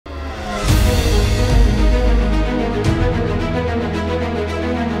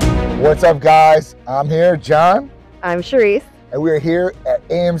What's up, guys? I'm here, John. I'm Sharisse. And we're here at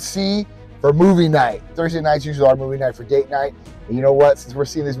AMC for movie night. Thursday nights usually our movie night for date night. And you know what? Since we're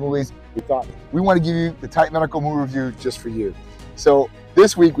seeing these movies, we thought we want to give you the Tight Medical movie review just for you. So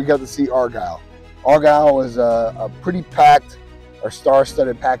this week we got to see Argylle. Argylle was a pretty packed or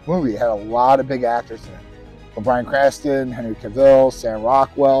star-studded packed movie. It had a lot of big actors in it. From Bryan Cranston, Henry Cavill, Sam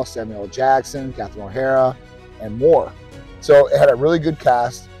Rockwell, Samuel L. Jackson, Catherine O'Hara, and more. So it had a really good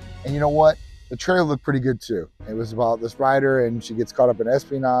cast. And you know what? The trailer looked pretty good too. It was about this writer and she gets caught up in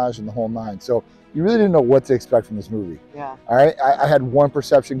espionage and the whole nine. So you really didn't know what to expect from this movie. Yeah. All right. I had one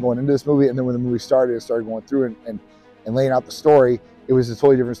perception going into this movie, and then when the movie started, it started going through and laying out the story. It was a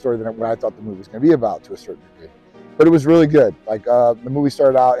totally different story than what I thought the movie was going to be about to a certain degree. But it was really good. Like the movie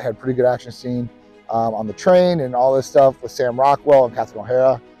started out, it had a pretty good action scene on the train and all this stuff with Sam Rockwell and Catherine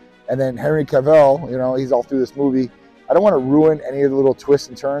O'Hara. And then Henry Cavill, you know, he's all through this movie. I don't want to ruin any of the little twists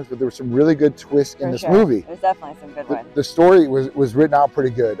and turns, but there were some really good twists in this movie. There's definitely some good ones. The story was written out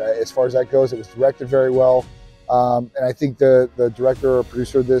pretty good as far as that goes. It was directed very well. And I think the director or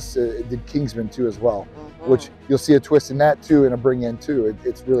producer of this did Kingsman too as well, which you'll see a twist in that too and a bring in too.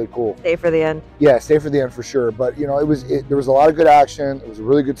 It's really cool. Stay for the end. Yeah, stay for the end for sure. But you know, there was a lot of good action. It was a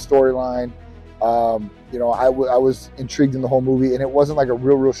really good storyline. You know, I was intrigued in the whole movie, and it wasn't like a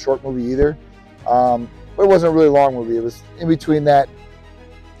real short movie either. But it wasn't a really long movie. It was in between that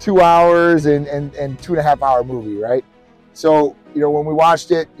 2 hours and 2.5 hour movie, right? So, you know, when we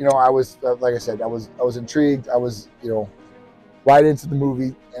watched it, you know, I was, like I said, I was intrigued. I was, you know, right into the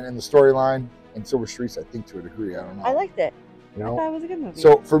movie and in the storyline. And so was Sharisse, I think, to a degree. I don't know. I liked it. You know? I thought it was a good movie.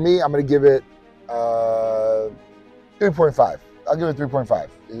 So for me, I'm going to give it 3.5. I'll give it 3.5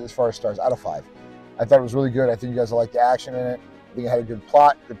 as far as stars out of 5. I thought it was really good. I think you guys will like the action in it. I think it had a good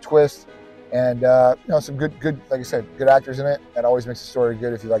plot, good twist. And, you know, some good, like I said, good actors in it. That always makes the story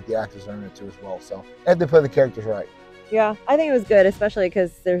good if you like the actors in it too as well. So, and they play the characters right. Yeah, I think it was good, especially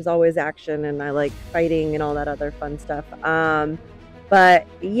because there's always action and I like fighting and all that other fun stuff. But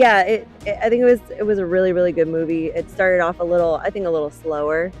yeah, I think it was a really good movie. It started off a little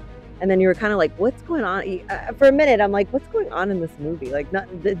slower. And then you were kind of like, what's going on? For a minute, I'm like, what's going on in this movie? Like,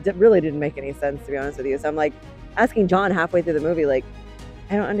 it really didn't make any sense, to be honest with you. So I'm like asking John halfway through the movie, like,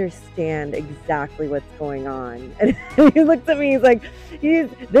 I don't understand exactly what's going on. And he looks at me, he's like, he's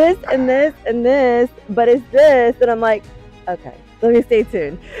this and this and this, but it's this. And I'm like, okay, let me stay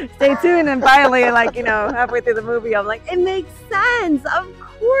tuned. Stay tuned. And finally, like, you know, halfway through the movie, I'm like, it makes sense. Of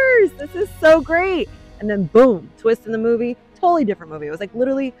course, this is so great. And then boom, twist in the movie, totally different movie. It was like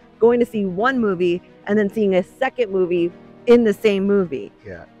literally going to see one movie and then seeing a second movie in the same movie.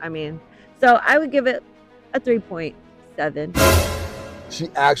 Yeah. I mean, so I would give it a 3.7. She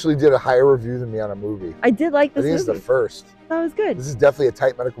actually did a higher review than me on a movie. I did like this movie. This is the first. That was good. This is definitely a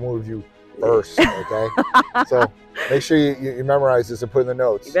Tight Medical movie review first, okay? So make sure you memorize this and put in the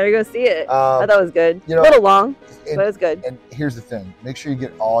notes. You better go see it. I thought it was good. You know, a little long, but it was good. And here's the thing. Make sure you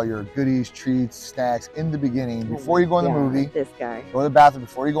get all your goodies, treats, snacks in the beginning before you go in the movie. This guy. Go to the bathroom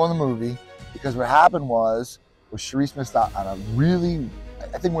before you go in the movie. Because what happened was Sharisse missed out on a really,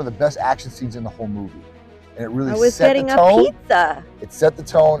 I think one of the best action scenes in the whole movie. And it really set the tone. I was getting a pizza. It set the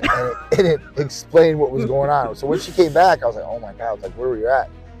tone and it explained what was going on. So when she came back, I was like, oh my God, I was like, where were you at?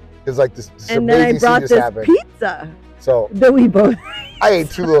 Because like this and then I brought this pizza. So that we both I ate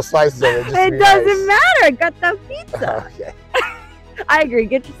 2 little slices of it. Just it doesn't matter. I got the pizza. Okay. I agree.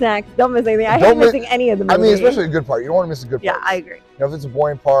 Get your snacks. Don't miss anything. I hate missing any of the movie. I mean, especially a good part. You don't want to miss a good part. Yeah, I agree. You know, if it's a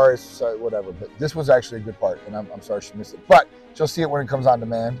boring part, it's whatever. But this was actually a good part, and I'm sorry she missed it. But she'll see it when it comes on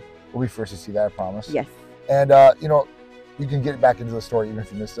demand. We'll be first to see that, I promise. Yes. And, you know, you can get back into the story even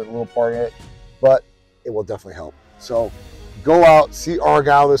if you missed a little part in it, but it will definitely help. So go out, see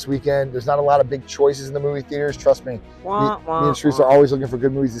Argylle this weekend. There's not a lot of big choices in the movie theaters. Trust me. Me and Sharisse are always looking for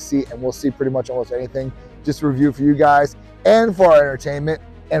good movies to see, and we'll see pretty much almost anything. Just a review for you guys and for our entertainment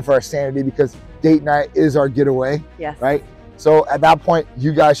and for our sanity, because date night is our getaway. Yes. Right? So at that point,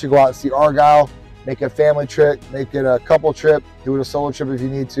 you guys should go out and see Argylle. Make it a family trip, make it a couple trip, do it a solo trip if you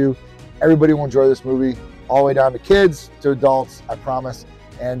need to. Everybody will enjoy this movie, all the way down to kids, to adults, I promise.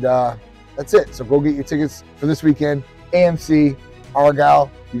 And that's it. So go get your tickets for this weekend. AMC,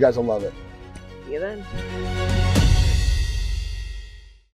 Argylle, you guys will love it. See you then.